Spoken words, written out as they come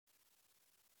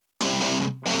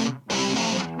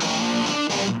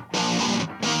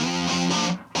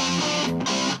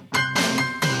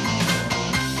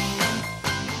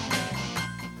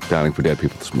Dialing for dead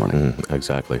people this morning.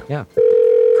 Exactly. Yeah.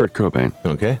 Kurt Cobain.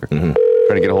 Okay. Trying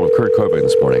to get a hold of Kurt Cobain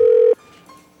this morning.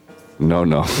 No.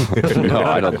 No,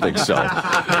 I don't think so.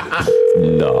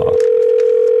 No.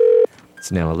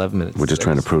 It's now 11 minutes. We're just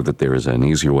trying to prove that there is an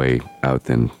easier way out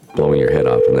than blowing your head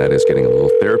off, and that is getting a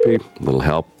little therapy, a little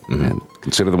help, and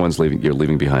consider the ones you're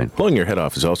leaving behind. Blowing your head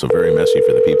off is also very messy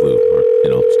for the people who are,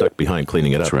 stuck behind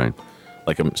cleaning it up. That's right.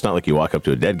 Like, it's not like you walk up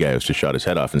to a dead guy who's just shot his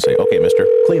head off and say, "Okay, mister,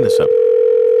 clean this up."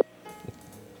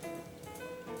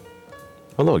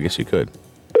 Although, I guess you could.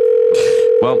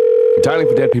 Well, Dialing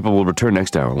for Dead People will return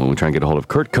next hour when we try and get a hold of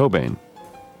Kurt Cobain.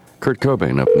 Kurt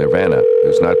Cobain of Nirvana,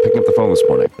 who's not picking up the phone this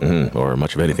morning. Or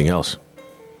much of anything else.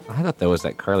 I thought that was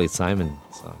that Carly Simon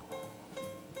song.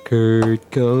 Kurt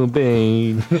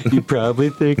Cobain, you probably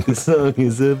think the song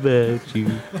is about you.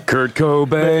 Kurt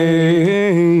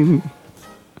Cobain.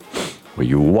 Well,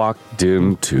 you walked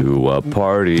into a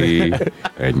party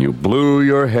and you blew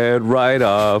your head right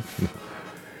off.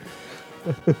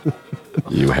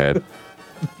 You had...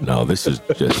 No, this is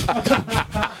just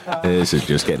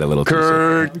getting a little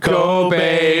Kurt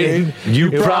Cobain,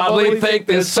 you probably think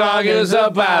this song is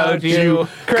about you.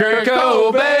 Kurt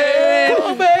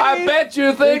Cobain, I bet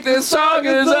you think this song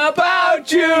is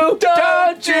about you.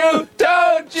 Don't you?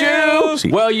 Don't you? See.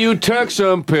 Well, you took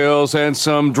some pills and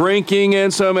some drinking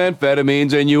and some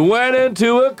amphetamines and you went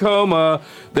into a coma.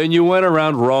 Then you went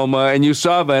around Roma and you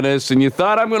saw Venice and you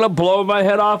thought, I'm going to blow my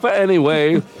head off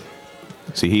anyway.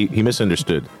 See, he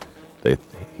misunderstood.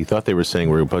 He thought they were saying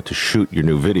we're about to shoot your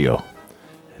new video,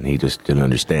 and he just didn't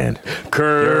understand.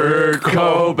 Kurt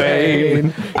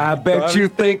Cobain, I bet you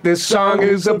think this song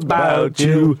is about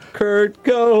you. Kurt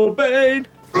Cobain.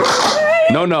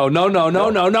 No.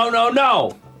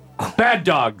 Bad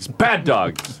dogs. Bad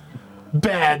dogs.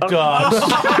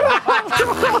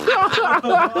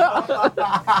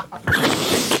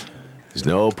 There's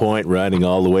no point riding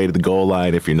all the way to the goal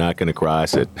line if you're not going to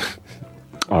cross it.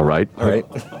 All right.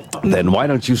 Then why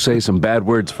don't you say some bad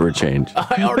words for a change?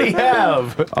 I already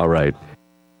have. All right.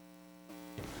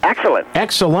 Excellent.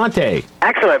 Excellente.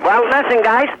 Excellent. Well, listen,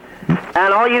 guys,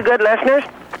 and all you good listeners,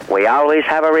 we always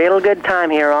have a real good time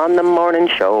here on the morning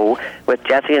show with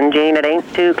Jesse and Jean. It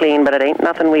ain't too clean, but it ain't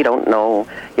nothing we don't know.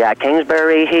 Yeah,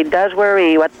 Kingsbury, he does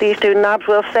worry what these two knobs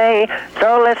will say.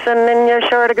 So listen and you're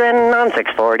sure to grin on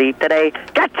 640 today.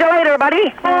 Catch you later,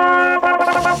 buddy.